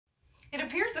It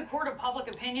appears the court of public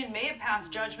opinion may have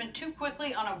passed judgment too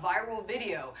quickly on a viral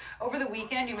video. Over the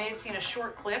weekend, you may have seen a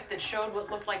short clip that showed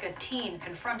what looked like a teen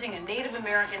confronting a Native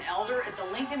American elder at the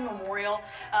Lincoln Memorial.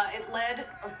 It led,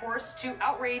 of course, to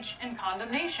outrage and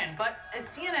condemnation. But as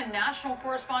CNN national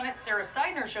correspondent Sarah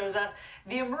Seidner shows us,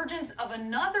 the emergence of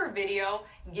another video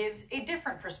gives a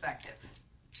different perspective.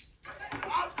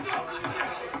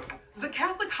 The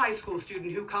Catholic high school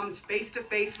student who comes face to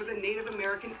face with a Native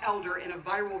American elder in a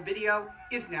viral video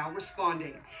is now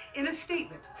responding. In a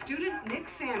statement, student Nick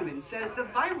Sandmann says the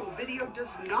viral video does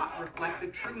not reflect the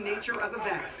true nature of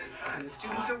events when the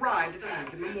students arrived at the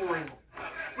Lincoln Memorial.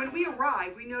 When we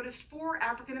arrived, we noticed 4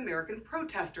 African American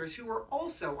protesters who were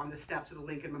also on the steps of the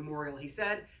Lincoln Memorial, he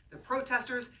said. The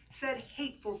protesters said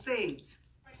hateful things.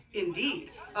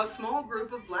 Indeed, a small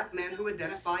group of black men who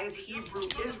identify as Hebrew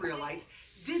Israelites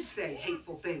did say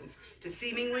hateful things to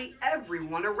seemingly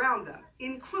everyone around them,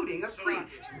 including a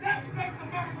priest. Let's make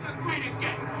America great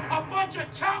again. A bunch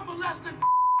of child molesting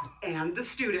and the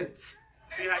students.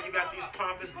 See how you got these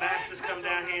pompous bastards come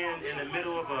down here in the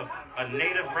middle of a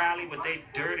native rally with their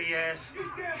dirty ass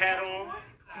hat on?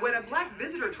 When a black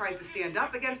visitor tries to stand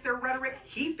up against their rhetoric,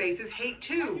 he faces hate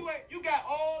too. You got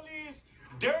all these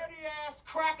dirty ass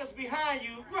crackers behind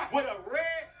you with a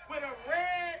red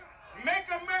Make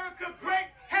America Great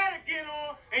hat again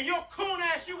on, and your coon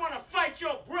ass, you want to fight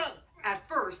your brother. At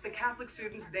first, the Catholic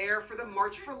students there for the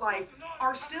March for Life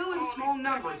are still in small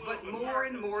numbers, but more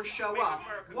and more show up,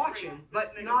 watching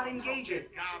but not engaging.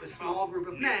 The small group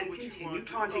of men continue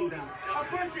taunting them. A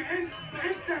bunch of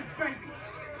incest babies.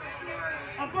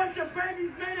 A bunch of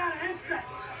babies made out of incest.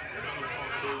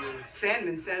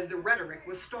 Sandmann says the rhetoric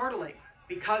was startling.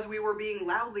 Because we were being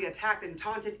loudly attacked and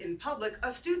taunted in public,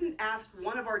 a student asked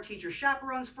one of our teacher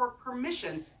chaperones for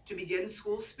permission to begin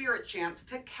school spirit chants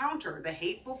to counter the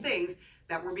hateful things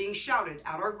that were being shouted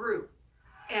at our group.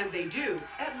 And they do.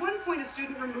 At one point, a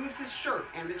student removes his shirt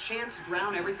and the chants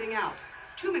drown everything out.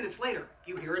 2 minutes later,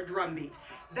 you hear a drum beat.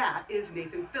 That is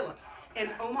Nathan Phillips,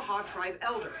 an Omaha tribe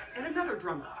elder, and another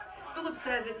drummer. Phillips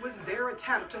says it was their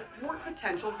attempt to thwart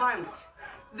potential violence.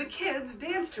 The kids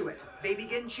dance to it. They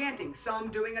begin chanting,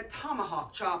 some doing a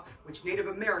tomahawk chop, which Native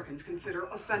Americans consider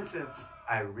offensive.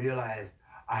 I realized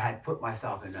I had put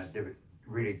myself in a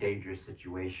really dangerous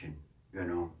situation. You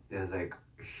know, there's like,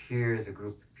 here's a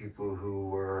group of people who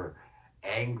were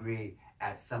angry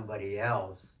at somebody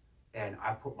else, and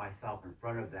I put myself in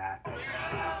front of that.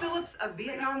 Phillips, a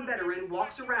Vietnam veteran,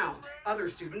 walks around. Other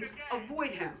students avoid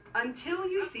him until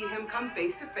you see him come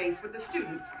face to face with the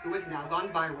student who has now gone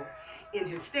viral. In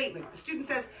his statement, the student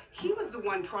says he was the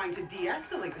one trying to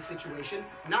de-escalate the situation,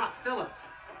 not Phillips.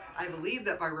 I believe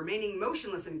that by remaining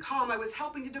motionless and calm, I was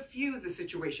helping to diffuse the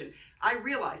situation. I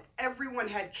realized everyone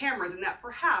had cameras and that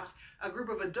perhaps a group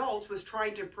of adults was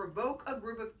trying to provoke a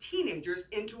group of teenagers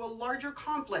into a larger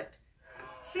conflict.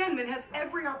 Sandmann has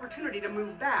every opportunity to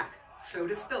move back. So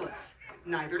does Phillips.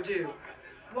 Neither do.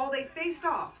 While they faced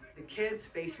off, the kids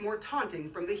face more taunting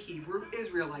from the Hebrew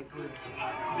Israelite group.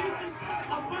 This is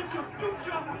a bunch of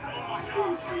future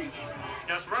school shooters.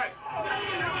 That's right.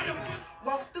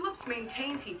 While Phillips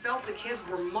maintains he felt the kids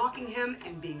were mocking him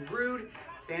and being rude,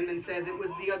 Sandmann says it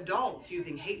was the adults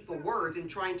using hateful words and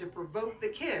trying to provoke the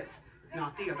kids,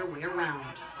 not the other way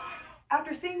around.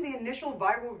 After seeing the initial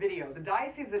viral video, the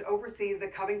diocese that oversees the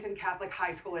Covington Catholic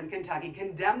High School in Kentucky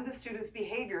condemned the students'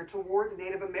 behavior towards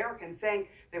Native Americans, saying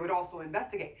they would also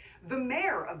investigate. The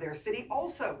mayor of their city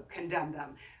also condemned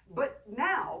them. But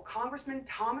now, Congressman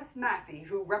Thomas Massey,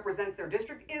 who represents their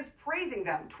district, is praising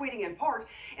them, tweeting in part,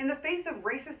 "In the face of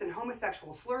racist and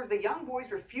homosexual slurs, the young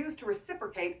boys refused to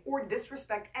reciprocate or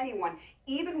disrespect anyone,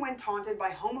 even when taunted by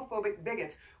homophobic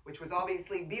bigots, which was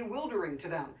obviously bewildering to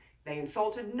them. They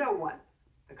insulted no one."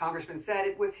 The congressman said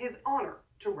it was his honor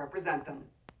to represent them.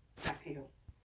 Back to you.